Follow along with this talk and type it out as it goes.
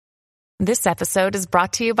This episode is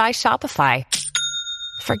brought to you by Shopify.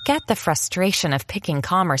 Forget the frustration of picking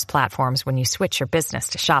commerce platforms when you switch your business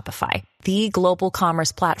to Shopify, the global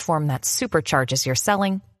commerce platform that supercharges your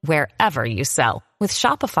selling wherever you sell. With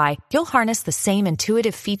Shopify, you'll harness the same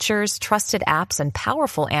intuitive features, trusted apps, and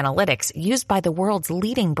powerful analytics used by the world's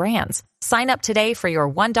leading brands. Sign up today for your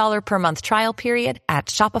 $1 per month trial period at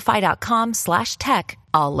shopify.com/tech,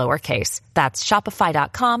 all lowercase. That's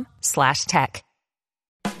shopify.com/tech.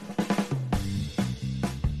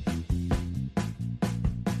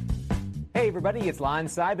 Hey everybody, it's Lon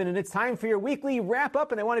Seidman, and it's time for your weekly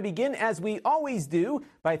wrap-up, and I want to begin, as we always do,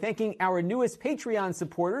 by thanking our newest Patreon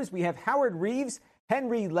supporters. We have Howard Reeves,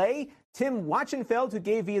 Henry Lay, Tim Wachenfeld, who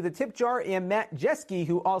gave via the tip jar, and Matt Jeske,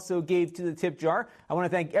 who also gave to the tip jar. I want to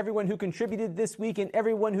thank everyone who contributed this week and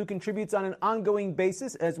everyone who contributes on an ongoing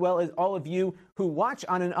basis, as well as all of you who watch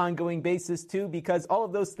on an ongoing basis, too, because all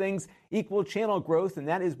of those things equal channel growth, and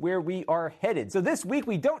that is where we are headed. So this week,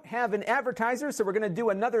 we don't have an advertiser, so we're going to do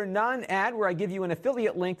another non-ad where I give you an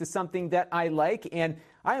affiliate link to something that I like, and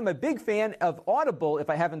I am a big fan of Audible, if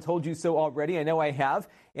I haven't told you so already. I know I have.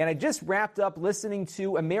 And I just wrapped up listening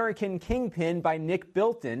to American Kingpin by Nick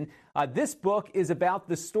Bilton. This book is about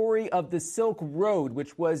the story of the Silk Road,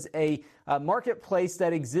 which was a marketplace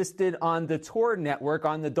that existed on the Tor network,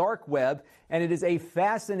 on the dark web, and it is a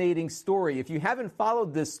fascinating story. If you haven't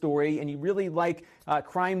followed this story and you really like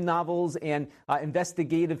crime novels and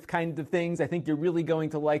investigative kind of things, I think you're really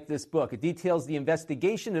going to like this book. It details the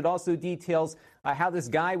investigation. It also details how this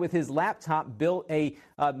guy with his laptop built a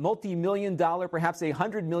multi-million dollar, perhaps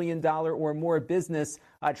 $100 million or more business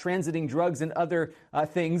transiting drugs and other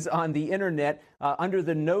things on the internet under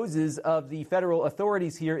the noses of the federal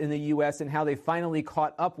authorities here in the U.S. and how they finally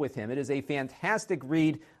caught up with him. It is a fantastic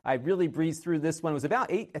read. I really breezed through this one. It was about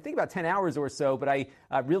 10 hours or so, but I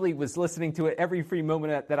really was listening to it every free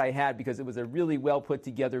moment that I had because it was a really well put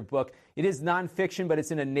together book. It is nonfiction, but it's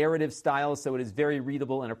in a narrative style, so it is very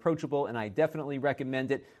readable and approachable, and I definitely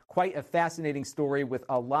recommend it. Quite a fascinating story with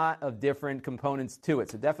a lot of different components to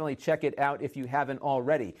it, so definitely check it out if you haven't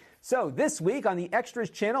already. So this week on the Extras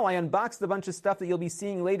channel, I unboxed a bunch of stuff that you'll be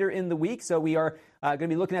seeing later in the week. So we are going to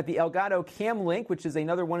be looking at the Elgato Cam Link, which is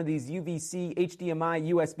another one of these UVC HDMI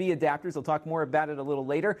USB adapters. I'll talk more about it a little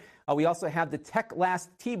later. We also have the TechLast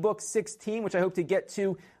T-Book 16, which I hope to get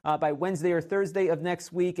to by Wednesday or Thursday of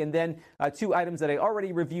next week. And then two items that I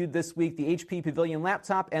already reviewed this week, the HP Pavilion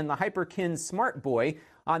laptop and the Hyperkin Smart Boy.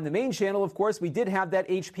 On the main channel, of course, we did have that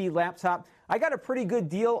HP laptop. I got a pretty good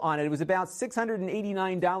deal on it. It was about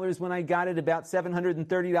 $689 when I got it, about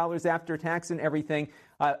 $730 after tax and everything.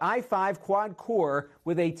 i5 quad core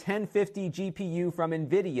with a 1050 GPU from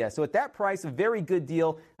NVIDIA. So at that price, a very good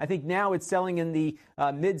deal. I think now it's selling in the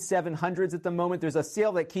mid 700s at the moment. There's a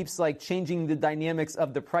sale that keeps changing the dynamics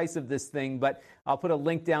of the price of this thing, but I'll put a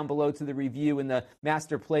link down below to the review in the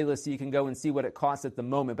master playlist so you can go and see what it costs at the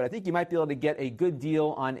moment. But I think you might be able to get a good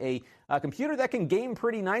deal on a computer that can game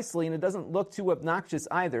pretty nicely, and it doesn't look too obnoxious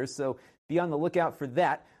either, so be on the lookout for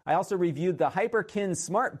that. I also reviewed the Hyperkin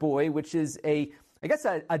Smart Boy, which is a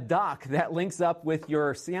dock that links up with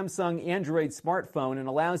your Samsung Android smartphone and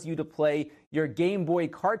allows you to play your Game Boy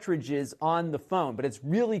cartridges on the phone. But it's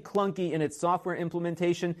really clunky in its software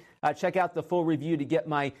implementation. Check out the full review to get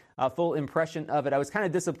my full impression of it. I was kind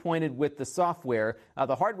of disappointed with the software.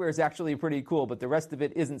 The hardware is actually pretty cool, but the rest of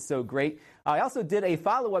it isn't so great. I also did a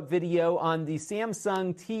follow-up video on the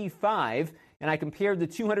Samsung T5, and I compared the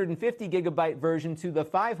 250 gigabyte version to the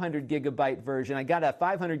 500 gigabyte version. I got a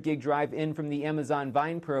 500 gig drive in from the Amazon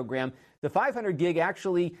Vine program. The 500 gig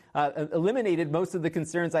actually eliminated most of the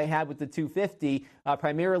concerns I had with the 250,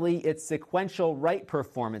 primarily its sequential write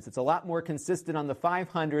performance. It's a lot more consistent on the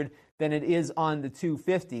 500 than it is on the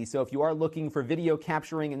 250. So if you are looking for video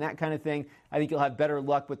capturing and that kind of thing, I think you'll have better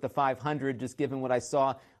luck with the 500, just given what I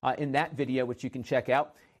saw in that video, which you can check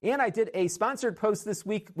out. And I did a sponsored post this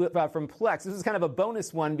week from Plex. This is kind of a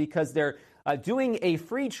bonus one because they're doing a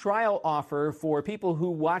free trial offer for people who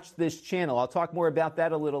watch this channel. I'll talk more about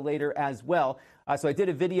that a little later as well. So I did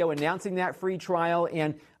a video announcing that free trial,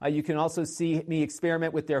 and you can also see me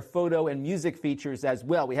experiment with their photo and music features as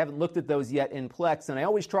well. We haven't looked at those yet in Plex, and I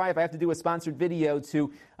always try, if I have to do a sponsored video,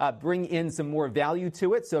 to bring in some more value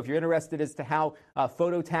to it. So if you're interested as to how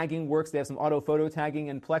photo tagging works, they have some auto photo tagging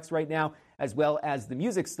in Plex right now, as well as the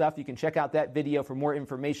music stuff. You can check out that video for more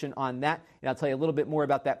information on that, and I'll tell you a little bit more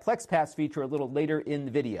about that PlexPass feature a little later in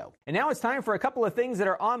the video. And now it's time for a couple of things that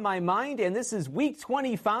are on my mind, and this is week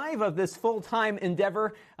 25 of this full-time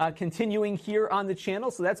endeavor continuing here on the channel,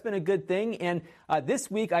 so that's been a good thing. And this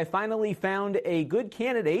week I finally found a good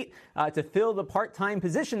candidate to fill the part-time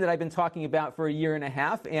position that I've been talking about for a year and a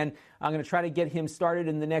half, and I'm going to try to get him started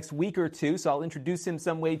in the next week or two, so I'll introduce him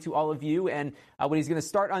some way to all of you. And what he's going to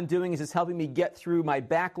start on doing is just helping me get through my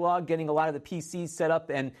backlog, getting a lot of the PCs set up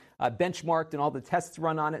and benchmarked and all the tests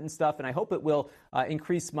run on it and stuff, and I hope it will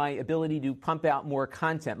increase my ability to pump out more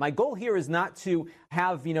content. My goal here is not to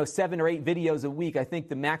have 7 or 8 videos a week. I think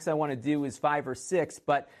the max I want to do is 5 or 6,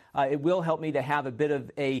 but it will help me to have a bit of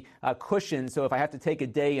a cushion, so if I have to take a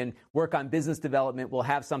day and work on business development, we'll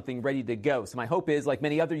have something ready to go. So my hope is, like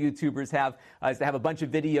many other YouTubers have, is to have a bunch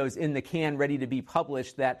of videos in the can ready to be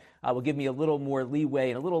published that will give me a little more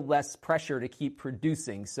leeway and a little less pressure to keep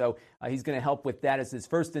producing. So he's going to help with that as his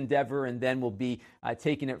first endeavor, and then we'll be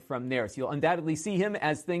taking it from there. So you'll undoubtedly see him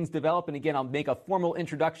as things develop, and again, I'll make a formal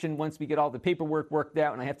introduction once we get all the paperwork worked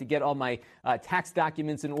out, and I have to get all my tax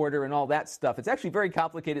documents in order and all that stuff. It's actually very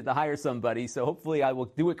complicated to hire somebody, so hopefully I will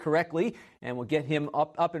do it correctly, and we'll get him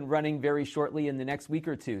up and running very shortly in the next week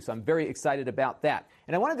or two. So I'm very excited about that.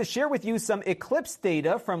 And I wanted to share with you some eclipse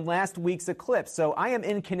data from last week's eclipse. So I am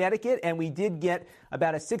in Connecticut, and we did get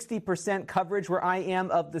about a 60% coverage where I am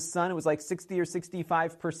of the sun. It was like 60 or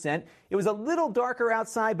 65%. It was a little darker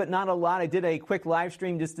outside, but not a lot. I did a quick live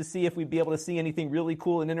stream just to see if we'd be able to see anything really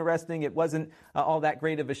cool and interesting. It wasn't all that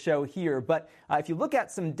great of a show here. But if you look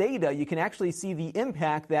at some data, you can actually see the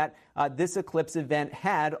impact that this eclipse event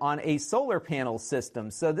had on a solar panel system.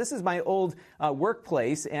 So this is my old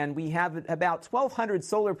workplace, and we have about 1,200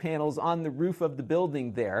 solar panels on the roof of the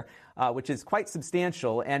building there, which is quite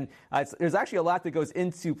substantial. And there's actually a lot that goes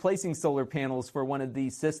into placing solar panels for one of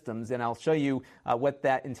these systems, and I'll show you what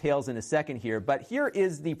that entails in a second here. But here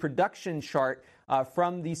is the production chart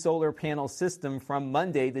from the solar panel system from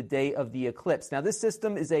Monday, the day of the eclipse. Now, this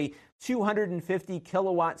system is a 250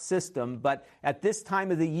 kilowatt system, but at this time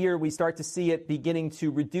of the year, we start to see it beginning to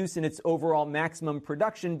reduce in its overall maximum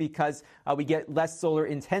production because we get less solar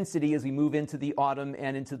intensity as we move into the autumn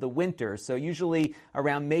and into the winter. So usually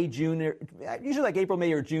around May, June, usually like April,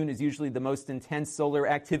 May, or June is usually the most intense solar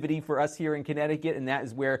activity for us here in Connecticut, and that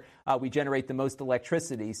is where we generate the most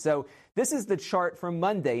electricity. So this is the chart from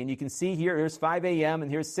Monday, and you can see here, there's 5 a.m. and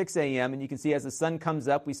here's 6 a.m., and you can see as the sun comes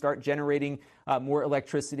up, we start generating more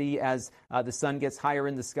electricity as the sun gets higher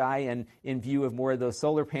in the sky and in view of more of those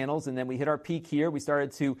solar panels. And then we hit our peak here. We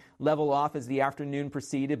started to level off as the afternoon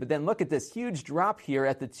proceeded. But then look at this huge drop here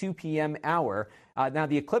at the 2 p.m. hour. Now,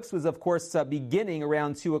 the eclipse was, of course, beginning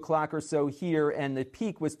around 2 o'clock or so here, and the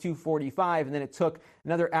peak was 2:45, and then it took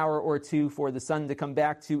another hour or two for the sun to come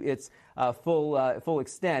back to its full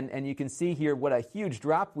extent. And you can see here what a huge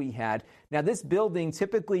drop we had. Now, this building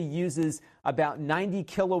typically uses about 90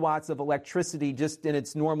 kilowatts of electricity just in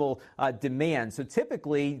its normal demand. So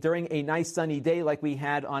typically, during a nice sunny day like we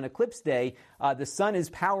had on Eclipse Day, the sun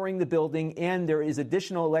is powering the building, and there is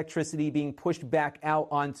additional electricity being pushed back out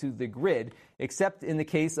onto the grid, except in the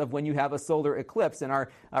case of when you have a solar eclipse. And our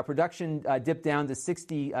production dipped down to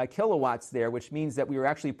 60 kilowatts there, which means that we were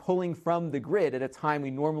actually pulling from the grid at a time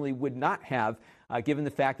we normally would not have, given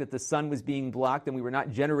the fact that the sun was being blocked and we were not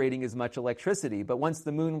generating as much electricity. But once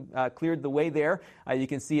the moon cleared the way there, you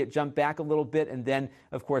can see it jump back a little bit and then,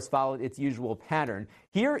 of course, followed its usual pattern.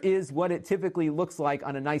 Here is what it typically looks like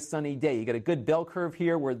on a nice sunny day. You get a good bell curve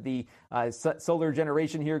here where the solar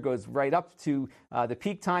generation here goes right up to the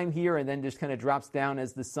peak time here and then just kind of drops down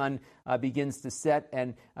as the sun begins to set.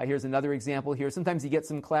 And here's another example here. Sometimes you get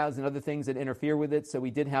some clouds and other things that interfere with it. So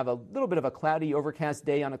we did have a little bit of a cloudy, overcast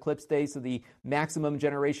day on Eclipse Day. So the maximum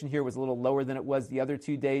generation here was a little lower than it was the other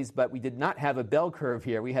 2 days, but we did not have a bell curve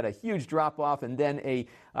here. We had a huge drop off and then a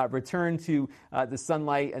return to the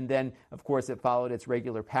sunlight, and then, of course, it followed its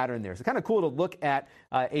regular pattern there. So kind of cool to look at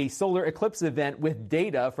a solar eclipse event with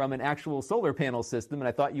data from an actual solar panel system, and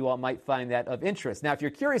I thought you all might find that of interest. Now, if you're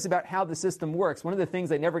curious about how the system works, one of the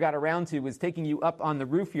things I never got around to was taking you up on the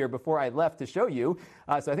roof here before I left to show you.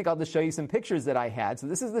 So I think I'll just show you some pictures that I had. So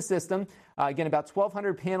this is the system. Again, about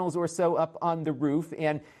 1,200 panels or so up on the the roof.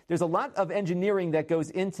 And there's a lot of engineering that goes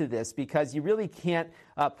into this because you really can't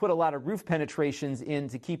put a lot of roof penetrations in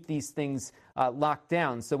to keep these things locked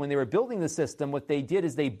down. So when they were building the system, what they did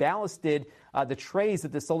is they ballasted the trays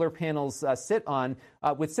that the solar panels sit on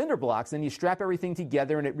with cinder blocks, and you strap everything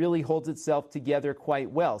together and it really holds itself together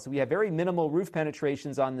quite well. So we have very minimal roof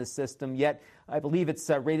penetrations on this system, yet I believe it's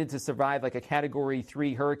rated to survive like a Category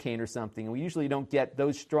 3 hurricane or something. And we usually don't get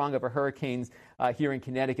those strong of a hurricanes here in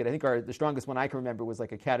Connecticut. I think the strongest one I can remember was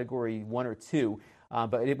like a Category 1 or 2.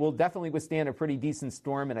 But it will definitely withstand a pretty decent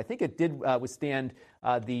storm, and I think it did withstand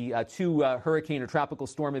the 2 hurricane or tropical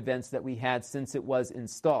storm events that we had since it was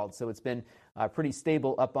installed. So it's been pretty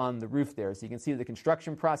stable up on the roof there. So you can see the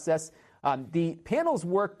construction process. The panels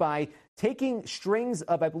work by taking strings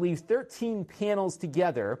of, I believe, 13 panels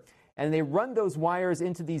together, and they run those wires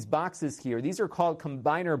into these boxes here. These are called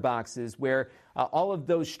combiner boxes, where all of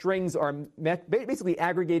those strings are basically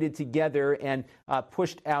aggregated together and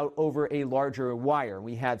pushed out over a larger wire.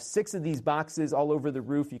 We have 6 of these boxes all over the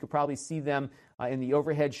roof. You could probably see them in the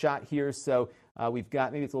overhead shot here. So we've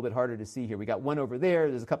got, maybe it's a little bit harder to see here. We got one over there.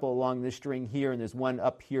 There's a couple along this string here, and there's one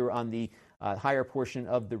up here on the higher portion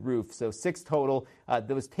of the roof. So 6 total.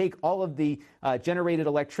 Those take all of the generated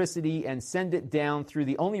electricity and send it down through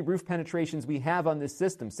the only roof penetrations we have on this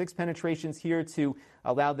system. 6 penetrations here to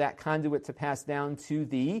allow that conduit to pass down to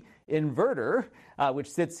the inverter, which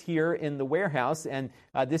sits here in the warehouse. And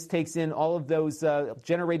this takes in all of those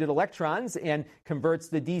generated electrons and converts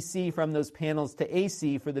the DC from those panels to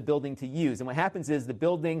AC for the building to use. And what happens is the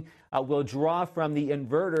building will draw from the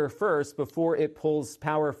inverter first before it pulls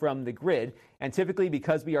power from the grid. And typically,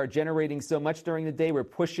 because we are generating so much during the day, we're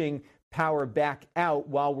pushing power back out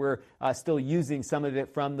while we're still using some of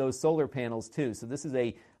it from those solar panels too. So this is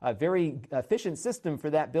a very efficient system for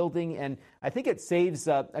that building, and I think it saves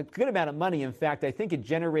a good amount of money. In fact, I think it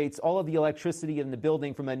generates all of the electricity in the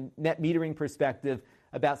building from a net metering perspective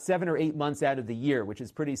about 7 or 8 months out of the year, which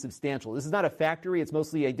is pretty substantial. This is not a factory. It's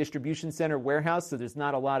mostly a distribution center warehouse, so there's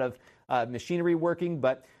not a lot of machinery working,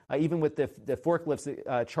 but even with the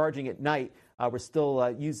forklifts charging at night, we're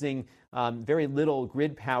still using very little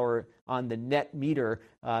grid power on the net meter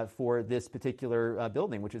for this particular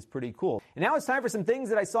building, which is pretty cool. And now it's time for some things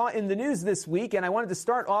that I saw in the news this week, and I wanted to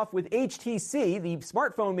start off with HTC. The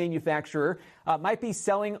smartphone manufacturer might be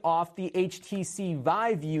selling off the HTC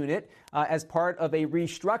Vive unit as part of a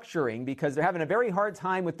restructuring because they're having a very hard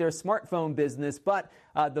time with their smartphone business, but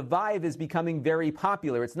the Vive is becoming very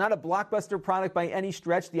popular. It's not a blockbuster product by any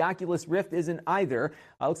stretch. The Oculus Rift isn't either.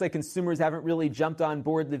 Looks like consumers haven't really jumped on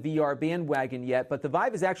board the VR bandwagon yet, but the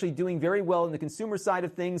Vive is actually doing very well in the consumer side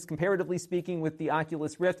of things, comparatively speaking, with the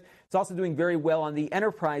Oculus Rift. It's also doing very well on the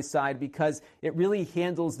enterprise side because it really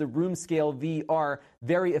handles the room scale VR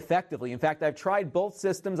very effectively. In fact, I've tried both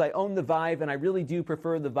systems. I own the Vive, and I really do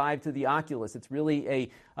prefer the Vive to the Oculus. It's really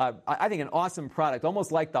I think, an awesome product,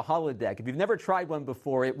 almost like the holodeck. If you've never tried one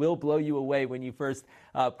before, it will blow you away when you first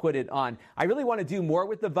put it on. I really want to do more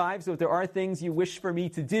with the Vive, so if there are things you wish for me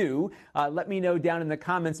to do, let me know down in the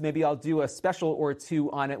comments. Maybe I'll do a special or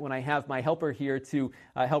 2 on it when I have my helper here to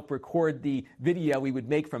help record the video we would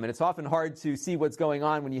make from it. It's often hard to see what's going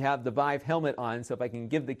on when you have the Vive helmet on, so if I can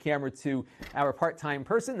give the camera to our part-time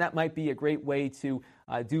person, that might be a great way to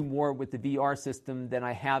do more with the VR system than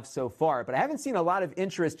I have so far. But I haven't seen a lot of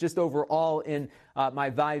interest just overall in my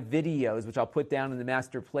Vive videos, which I'll put down in the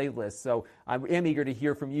master playlist. So I am eager to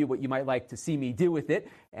hear from you what you might like to see me do with it,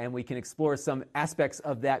 and we can explore some aspects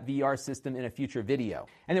of that VR system in a future video.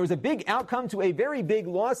 And there was a big outcome to a very big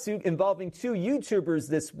lawsuit involving 2 YouTubers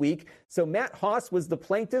this week. So Matt Haas was the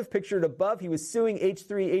plaintiff, pictured above. He was suing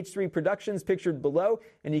H3 Productions, pictured below.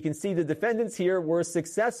 And you can see the defendants here were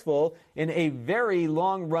successful in a very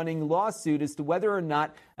long-running lawsuit as to whether or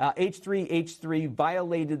not H3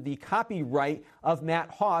 violated the copyright of Matt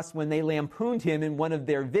Haas when they lampooned him in one of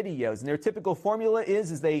their videos. And their typical formula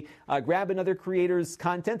is they grab another creator's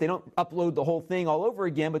content. They don't upload the whole thing all over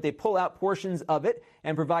again, but they pull out portions of it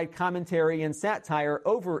and provide commentary and satire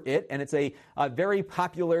over it. And it's a very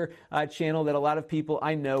popular channel that a lot of people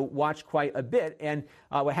I know watch quite a bit. And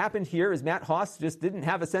what happened here is Matt Haas just didn't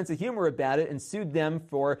have a sense of humor about it and sued them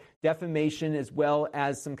for defamation as well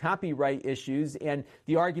as some copyright issues. And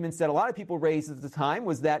the arguments that a lot of people raised at the time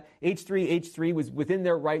was that H3 was within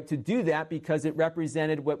their right to do that because it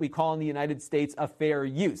represented what we call in the United States a fair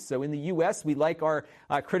use. So in the U.S., we like our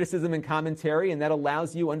criticism and commentary, and that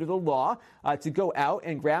allows you under the law to go out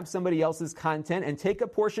and grab somebody else's content and take a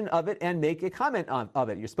portion of it and make a comment of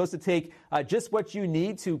it. You're supposed to take just what you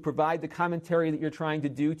need to provide the commentary that you're trying to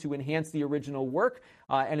do to enhance the original work.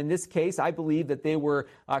 And in this case, I believe that they were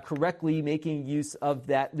correctly making use of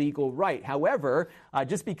that legal right. However,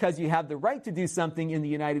 just because you have the right to do something in the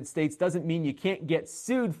United States doesn't mean you can't get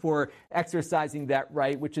sued for exercising that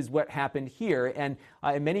right, which is what happened here. And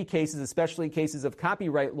in many cases, especially cases of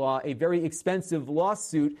copyright law, a very expensive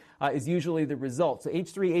lawsuit is usually the result. So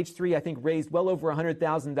H3H3, I think, raised well over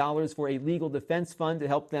 $100,000 for a legal defense fund to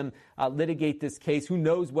help them litigate this case. Who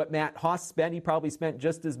knows what Matt Haas spent? He probably spent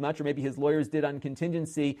just as much, or maybe his lawyers did on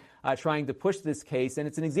contingency trying to push this case. And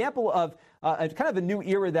it's an example of a kind of a new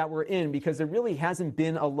era that we're in, because there really hasn't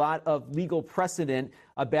been a lot of legal precedent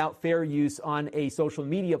about fair use on a social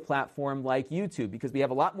media platform like YouTube, because we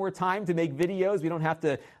have a lot more time to make videos. We don't have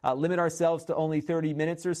to limit ourselves to only 30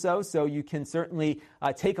 minutes or so. So you can certainly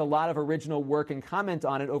take a lot of original work and comment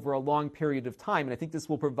on it over a long period of time. And I think this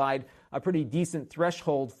will provide a pretty decent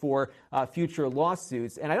threshold for future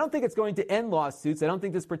lawsuits. And I don't think it's going to end lawsuits. I don't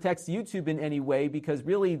think this protects YouTube in any way, because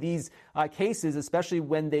really these cases, especially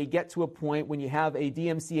when they get to a point when you have a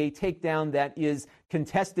DMCA takedown that is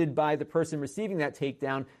contested by the person receiving that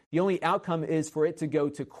takedown, the only outcome is for it to go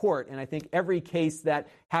to court. And I think every case that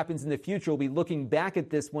happens in the future will be looking back at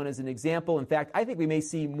this one as an example. In fact, I think we may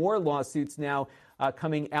see more lawsuits now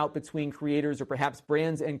coming out between creators, or perhaps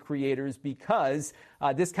brands and creators, because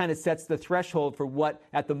this kind of sets the threshold for what,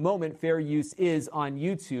 at the moment, fair use is on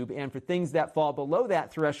YouTube. And for things that fall below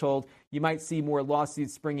that threshold, you might see more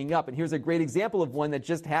lawsuits springing up. And here's a great example of one that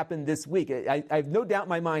just happened this week. I have no doubt in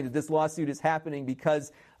my mind that this lawsuit is happening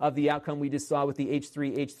because of the outcome we just saw with the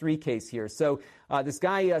H3H3 case here. So this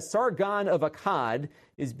guy, Sargon of Akkad,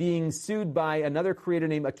 is being sued by another creator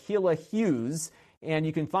named Akilah Hughes. And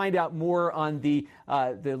you can find out more on the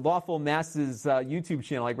Lawful Masses YouTube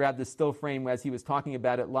channel. I grabbed the still frame as he was talking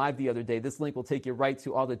about it live the other day. This link will take you right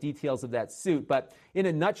to all the details of that suit. But in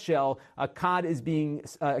a nutshell, Akkad is being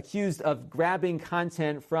accused of grabbing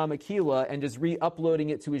content from Akilah and just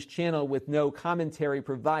re-uploading it to his channel with no commentary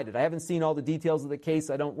provided. I haven't seen all the details of the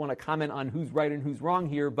case. I don't want to comment on who's right and who's wrong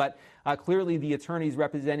here, but clearly the attorneys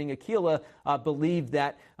representing Akilah believe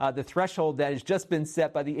that the threshold that has just been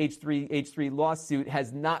set by the H3H3 lawsuit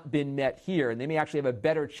has not been met here. And they may actually have a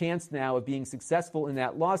better chance now of being successful in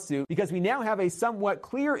that lawsuit, because we now have a somewhat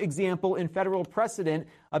clear example in federal precedent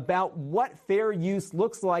about what fair use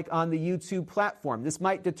looks like on the YouTube platform. This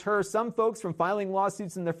might deter some folks from filing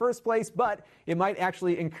lawsuits in the first place, but it might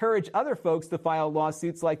actually encourage other folks to file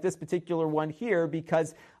lawsuits like this particular one here,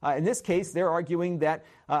 because in this case, they're arguing that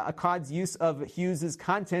Akkad's use of Hughes's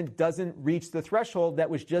content doesn't reach the threshold that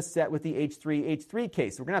was just set with the H3H3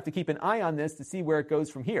 case. So we're going to have to keep an eye on this to see where it goes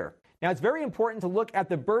from here. Now, it's very important to look at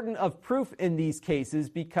the burden of proof in these cases,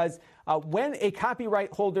 because when a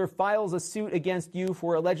copyright holder files a suit against you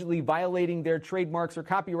for allegedly violating their trademarks or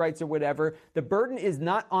copyrights or whatever, the burden is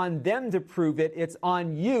not on them to prove it. It's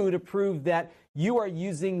on you to prove that you are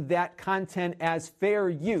using that content as fair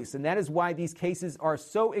use. And that is why these cases are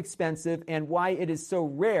so expensive and why it is so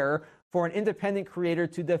rare for an independent creator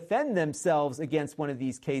to defend themselves against one of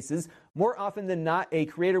these cases. More often than not, a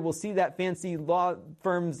creator will see that fancy law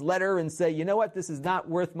firm's letter and say, you know what, this is not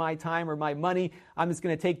worth my time or my money. I'm just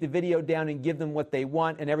going to take the video down and give them what they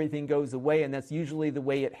want, and everything goes away. And that's usually the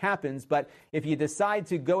way it happens. But if you decide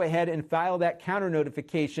to go ahead and file that counter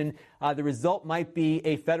notification, the result might be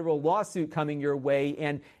a federal lawsuit coming your way.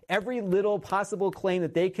 And every little possible claim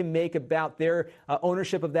that they can make about their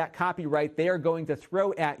ownership of that copyright, they are going to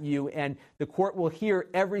throw at you, and the court will hear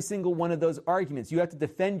every single one of those arguments. You have to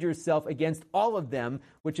defend yourself against all of them,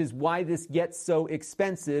 which is why this gets so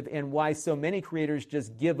expensive and why so many creators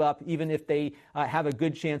just give up, even if they have a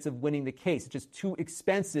good chance of winning the case. It's just too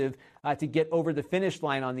expensive to get over the finish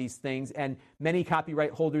line on these things, and many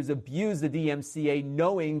copyright holders abuse the DMCA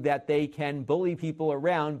knowing that they can bully people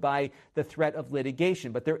around by the threat of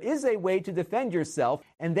litigation. But there is a way to defend yourself,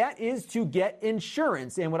 and that is to get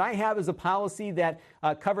insurance. And what I have is a policy that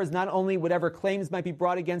covers not only whatever claims might be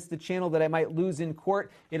brought against the channel that I might lose in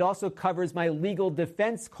court, it also covers my legal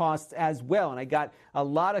defense costs as well. And I got a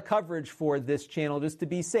lot of coverage for this channel just to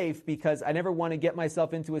be safe, because I never want to get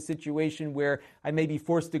myself into a situation where I may be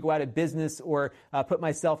forced to go out of business or put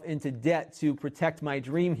myself into debt to protect my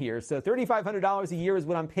dream here. So $3,500 a year is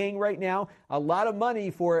what I'm paying right now. A lot of money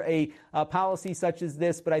for a policy such as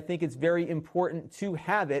this, but I think it's very important to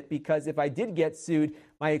have it, because if I did get sued,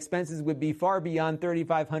 my expenses would be far beyond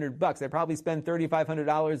 $3,500. I probably spend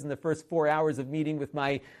 $3,500 in the first 4 hours of meeting with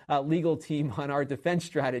my legal team on our defense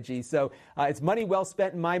strategy. So it's money well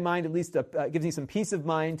spent in my mind. At least gives me some peace of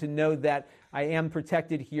mind to know that I am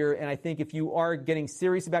protected here. And I think if you are getting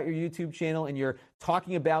serious about your YouTube channel and you're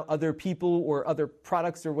talking about other people or other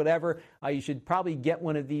products or whatever, you should probably get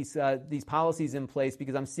one of these policies in place,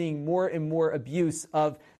 because I'm seeing more and more abuse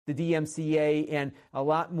of the DMCA and a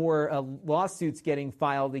lot more lawsuits getting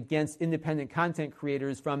filed against independent content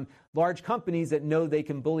creators from large companies that know they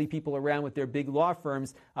can bully people around with their big law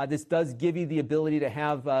firms. This does give you the ability to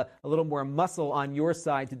have a little more muscle on your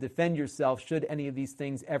side to defend yourself should any of these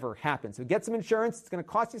things ever happen. So get some insurance. It's going to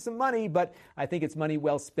cost you some money, but I think it's money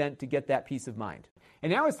well spent to get that peace of mind.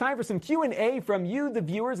 And now it's time for some Q&A from you, the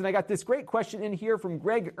viewers. And I got this great question in here from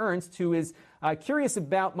Greg Ernst, who is curious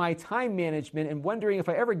about my time management and wondering if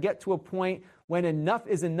I ever get to a point when enough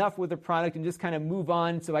is enough with a product and just kind of move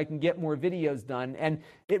on so I can get more videos done. And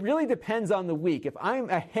it really depends on the week. If I'm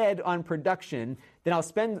ahead on production, then I'll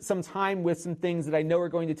spend some time with some things that I know are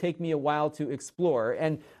going to take me a while to explore.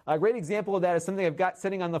 And a great example of that is something I've got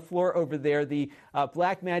sitting on the floor over there, the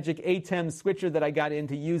Blackmagic ATEM switcher that I got in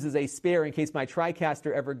to use as a spare in case my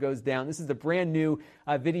TriCaster ever goes down. This is the brand new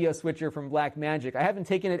video switcher from Blackmagic. I haven't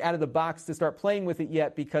taken it out of the box to start playing with it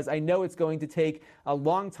yet because I know it's going to take a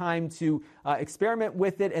long time to experiment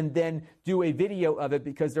with it and then do a video of it,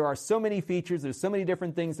 because there are so many features, there's so many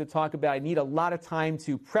different things to talk about. I need a lot of time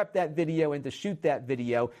to prep that video and to shoot that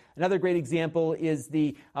video. Another great example is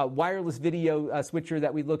the wireless video switcher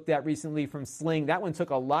that we looked at recently from Sling. That one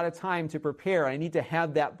took a lot of time to prepare. I need to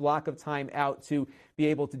have that block of time out to be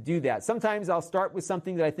able to do that. Sometimes I'll start with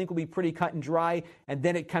something that I think will be pretty cut and dry, and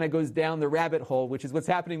then it kind of goes down the rabbit hole, which is what's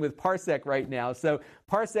happening with Parsec right now. So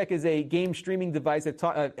Parsec is a game streaming device,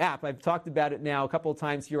 app. I've talked about it now a couple of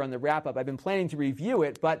times here on the wrap-up. I've been planning to review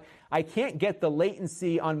it, but I can't get the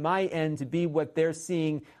latency on my end to be what they're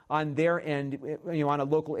seeing on their end, on a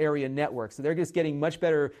local area network. So they're just getting much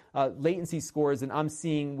better latency scores than I'm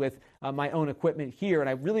seeing with my own equipment here. And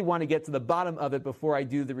I really want to get to the bottom of it before I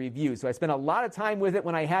do the review. So I spent a lot of time with it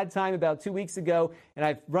when I had time about 2 weeks ago, and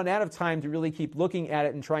I've run out of time to really keep looking at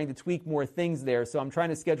it and trying to tweak more things there. So I'm trying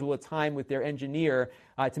to schedule a time with their engineer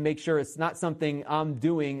to make sure it's not something I'm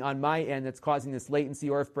doing on my end that's causing this latency,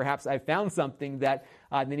 or if perhaps I found something that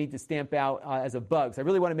they need to stamp out as a bug. So I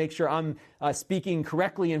really want to make sure I'm speaking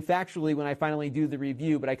correctly and factually when I finally do the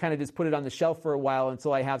review, but I kind of just put it on the shelf for a while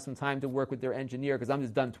until I have some time to work with their engineer, because I'm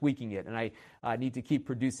just done tweaking it and I need to keep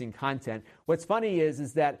producing content. What's funny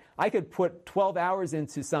is that I could put 12 hours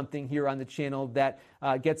into something here on the channel that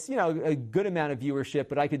gets a good amount of viewership,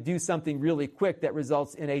 but I could do something really quick that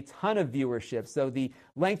results in a ton of viewership. So the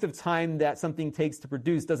length of time that something takes to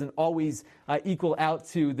produce doesn't always equal out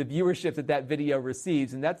to the viewership that video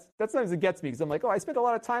receives. And that's sometimes it gets me, because I'm like, I spent a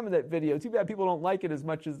lot of time on that video. Too bad people don't like it as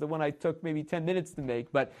much as the one I took maybe 10 minutes to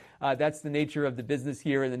make. But that's the nature of the business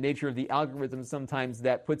here and the nature of the algorithm sometimes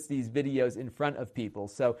that puts these videos in front of people.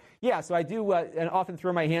 So so I do and often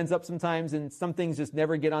throw my hands up sometimes, and some things just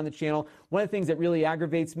never get on the channel. One of the things that really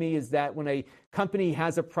aggravates me is that when a company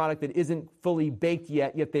has a product that isn't fully baked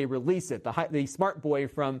yet they release it. The Smart Boy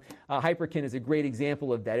from Hyperkin is a great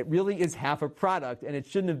example of that. It really is half a product, and it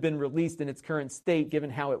shouldn't have been released in its current state given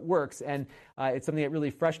how it works. And it's something that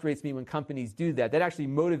really frustrates me when companies do that. That actually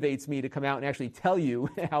motivates me to come out and actually tell you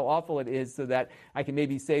how awful it is, so that I can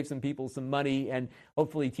maybe save some people some money and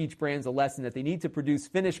hopefully teach brands a lesson that they need to produce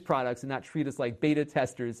finished products and not treat us like beta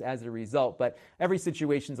testers as a result. But every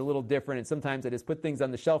situation is a little different, and sometimes I just put things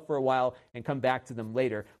on the shelf for a while and come back to them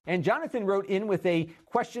later. And Jonathan wrote in with a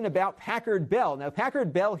question about Packard Bell. Now,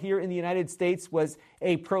 Packard Bell here in the United States was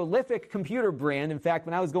a prolific computer brand. In fact,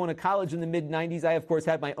 when I was going to college in the mid-90s, I, of course,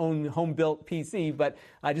 had my own home-built PC, but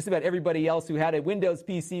just about everybody else who had a Windows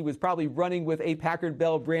PC was probably running with a Packard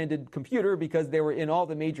Bell branded computer, because they were in all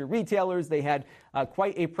the major retailers. They had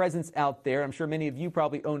quite a presence out there. I'm sure many of you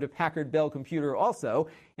probably owned a Packard Bell computer also.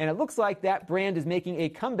 And it looks like that brand is making a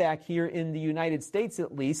comeback here in the United States,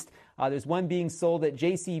 at least. There's one being sold at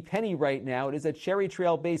JCPenney right now. It is a Cherry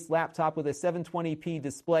Trail-based laptop with a 720p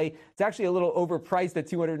display. It's actually a little overpriced at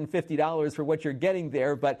 $250 for what you're getting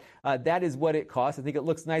there, but that is what it costs. I think it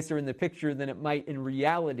looks nicer in the picture than it might in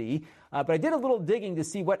reality. But I did a little digging to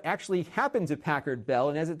see what actually happened to Packard Bell,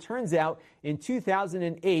 and as it turns out, in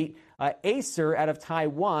 2008, Acer out of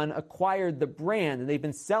Taiwan acquired the brand, and they've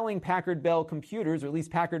been selling Packard Bell computers, or at least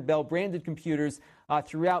Packard Bell branded computers,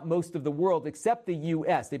 throughout most of the world except the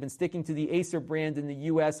U.S. They've been sticking to the Acer brand in the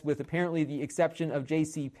U.S. with apparently the exception of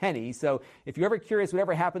JCPenney. So if you're ever curious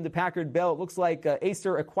whatever happened to Packard Bell, it looks like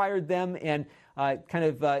Acer acquired them, and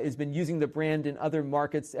has been using the brand in other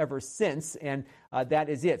markets ever since, and that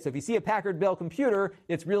is it. So if you see a Packard Bell computer,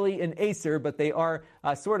 it's really an Acer, but they are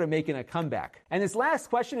sort of making a comeback. And this last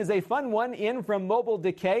question is a fun one in from Mobile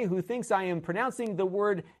Decay, who thinks I am pronouncing the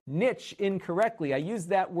word niche incorrectly. I used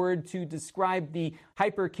that word to describe the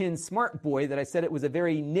Hyperkin Smart Boy, that I said it was a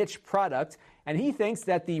very niche product, and he thinks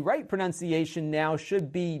that the right pronunciation now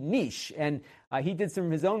should be niche. And he did some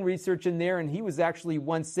of his own research in there, and he was actually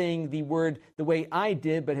once saying the word the way I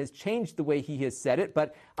did, but has changed the way he has said it.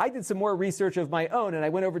 But I did some more research of my own, and I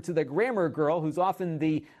went over to the Grammar Girl, who's often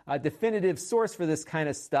the definitive source for this kind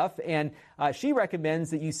of stuff, and she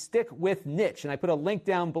recommends that you stick with niche. And I put a link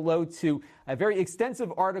down below to a very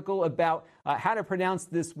extensive article about how to pronounce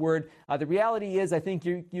this word. The reality is, I think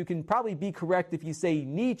you can probably be correct if you say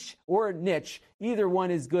niche or niche. Either one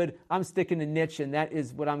is good. I'm sticking to niche, and that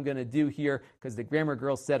is what I'm going to do here because the Grammar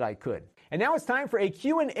Girl said I could. And now it's time for a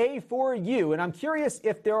Q&A for you. And I'm curious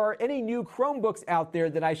if there are any new Chromebooks out there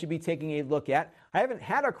that I should be taking a look at. I haven't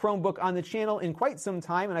had a Chromebook on the channel in quite some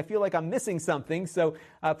time, and I feel like I'm missing something. So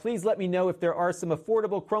please let me know if there are some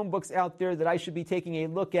affordable Chromebooks out there that I should be taking a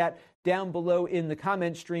look at down below in the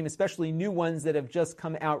comment stream, especially new ones that have just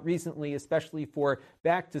come out recently, especially for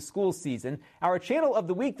back to school season. Our channel of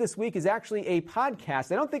the week this week is actually a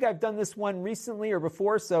podcast. I don't think I've done this one recently or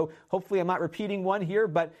before, so hopefully I'm not repeating one here,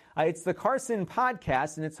 but it's the Carson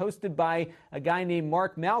Podcast, and it's hosted by a guy named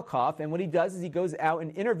Mark Malkoff. And what he does is he goes out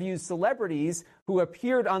and interviews celebrities who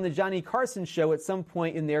appeared on the Johnny Carson show at some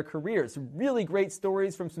point in their careers. Really great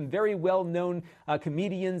stories from some very well-known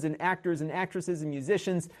comedians and actors and actresses and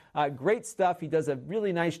musicians. Great stuff. He does a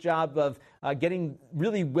really nice job of getting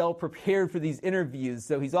really well prepared for these interviews.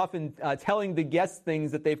 So he's often telling the guests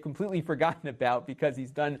things that they've completely forgotten about because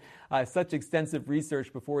he's done such extensive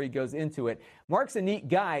research before he goes into it. Mark's a neat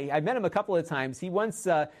guy. I met him a couple of times. He once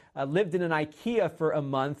lived in an IKEA for a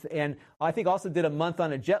month, and I think also did a month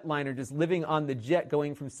on a jetliner, just living on the jet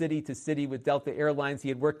going from city to city with Delta Airlines. He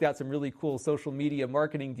had worked out some really cool social media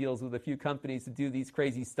marketing deals with a few companies to do these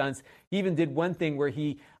crazy stunts. He even did one thing where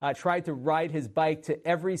he tried to ride his bike to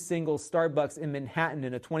every single Starbucks in Manhattan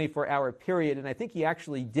in a 24-hour period, and I think he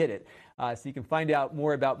actually did it. So you can find out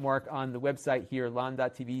more about Mark on the website here,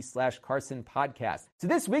 lon.tv/Carson Podcast. So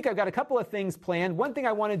this week I've got a couple of things planned. One thing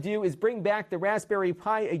I want to do is bring back the Raspberry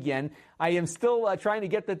Pi again. I am still trying to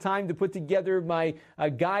get the time to put together my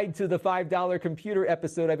guide to the $5 computer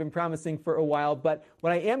episode I've been promising for a while. But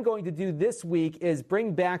what I am going to do this week is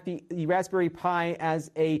bring back the Raspberry Pi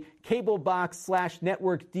as a cable box /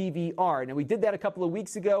 network DVR. Now, we did that a couple of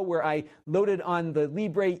weeks ago where I loaded on the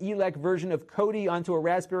Libre ELEC version of Kodi onto a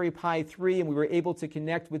Raspberry Pi 3, and we were able to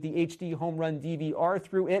connect with the HD Home Run DVR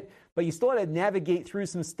through it. But you still had to navigate through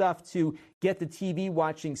some stuff to get the TV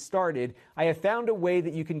watching started. I have found a way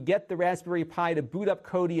that you can get the Raspberry Pi to boot up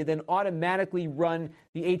Kodi and then automatically run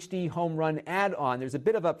the HD Home Run add-on. There's a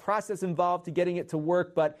bit of a process involved to getting it to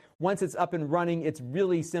work, but once it's up and running, it's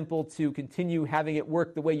really simple to continue having it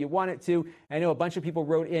work the way you want it to. I know a bunch of people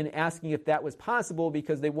wrote in asking if that was possible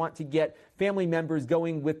because they want to get family members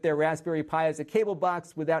going with their Raspberry Pi as a cable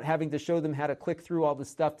box without having to show them how to click through all the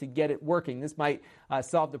stuff to get it working. This might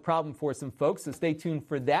solve the problem for some folks, so stay tuned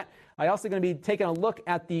for that. I'm also going to be taking a look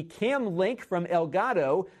at the Cam Link from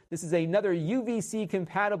Elgato. This is another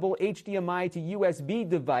UVC-compatible HDMI to USB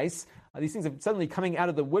device. These things are suddenly coming out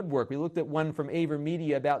of the woodwork. We looked at one from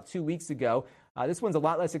AverMedia about 2 weeks ago. This one's a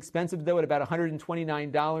lot less expensive, though, at about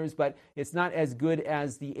 $129, but it's not as good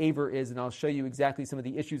as the Aver is, and I'll show you exactly some of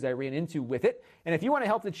the issues I ran into with it. And if you want to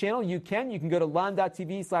help the channel, you can. You can go to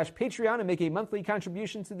lon.tv/Patreon and make a monthly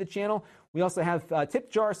contribution to the channel. We also have tip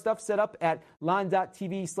jar stuff set up at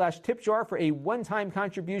lon.tv/tipjar for a one-time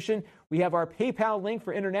contribution. We have our PayPal link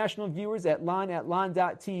for international viewers at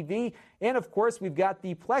lon.tv. And, of course, we've got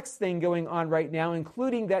the Plex thing going on right now,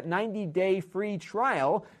 including that 90-day free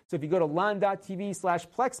trial. So if you go to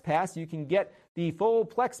lon.tv/PlexPass, you can get the full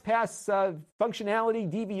PlexPass functionality,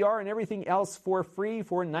 DVR, and everything else for free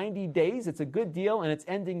for 90 days. It's a good deal, and it's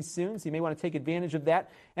ending soon, so you may want to take advantage of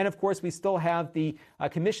that. And, of course, we still have the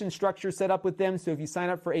commission structure set up with them. So if you sign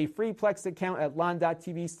up for a free Plex account at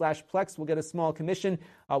lon.tv/Plex, we'll get a small commission.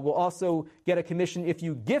 We'll also get a commission if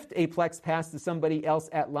you gift a Plex Pass to somebody else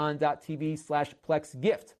at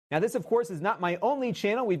lon.tv/PlexGift. Now, this, of course, is not my only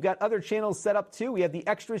channel. We've got other channels set up, too. We have the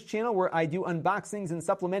Extras channel, where I do unboxings and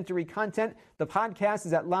supplementary content. The podcast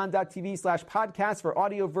is at lon.tv/podcast for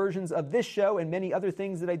audio versions of this show and many other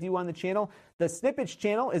things that I do on the channel. The Snippets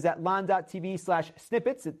channel is at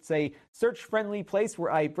lon.tv/snippets. It's a search-friendly place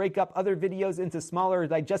where I break up other videos into smaller,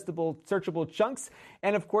 digestible, searchable chunks.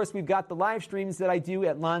 And of course, we've got the live streams that I do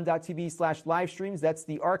at lon.tv/livestreams. That's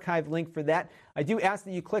the archive link for that. I do ask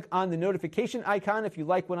that you click on the notification icon if you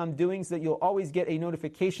like what I'm doing, so that you'll always get a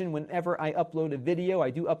notification whenever I upload a video.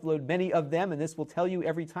 I do upload many of them, and this will tell you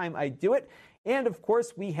every time I do it. And of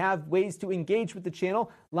course, we have ways to engage with the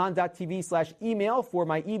channel. lon.tv/email for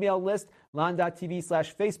my email list,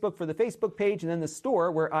 lon.tv/Facebook for the Facebook page, and then the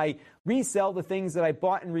store where I resell the things that I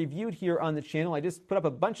bought and reviewed here on the channel. I just put up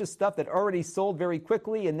a bunch of stuff that already sold very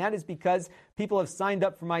quickly, and that is because people have signed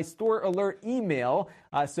up for my store alert email.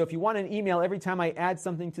 So if you want an email every time I add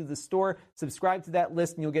something to the store, subscribe to that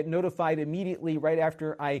list and you'll get notified immediately right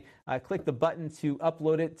after I click the button to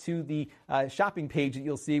upload it to the shopping page that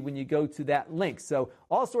you'll see when you go to that link. So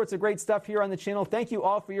all sorts of great stuff here on the channel. Thank you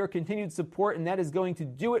all for your continued support, and that is going to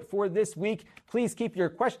do it for this week. Please keep your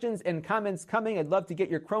questions and comments coming. I'd love to get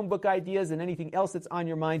your Chromebook ideas and anything else that's on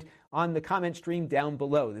your mind on the comment stream down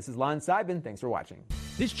below. This is Lon Seidman. Thanks for watching.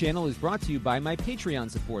 This channel is brought to you by my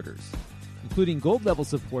Patreon supporters, including gold-level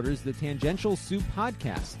supporters, the Tangential Soup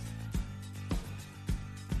Podcast,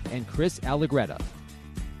 and Chris Allegretta.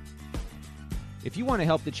 If you want to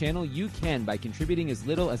help the channel, you can by contributing as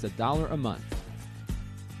little as $1 a month.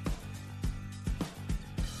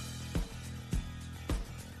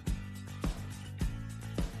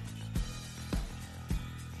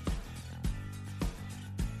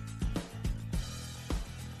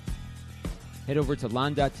 Head over to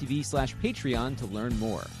lon.tv/Patreon to learn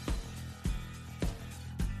more.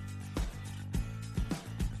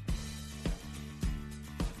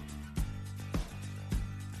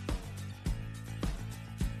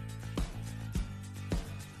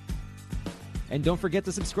 And don't forget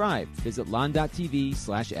to subscribe. Visit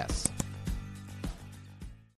lon.tv/s.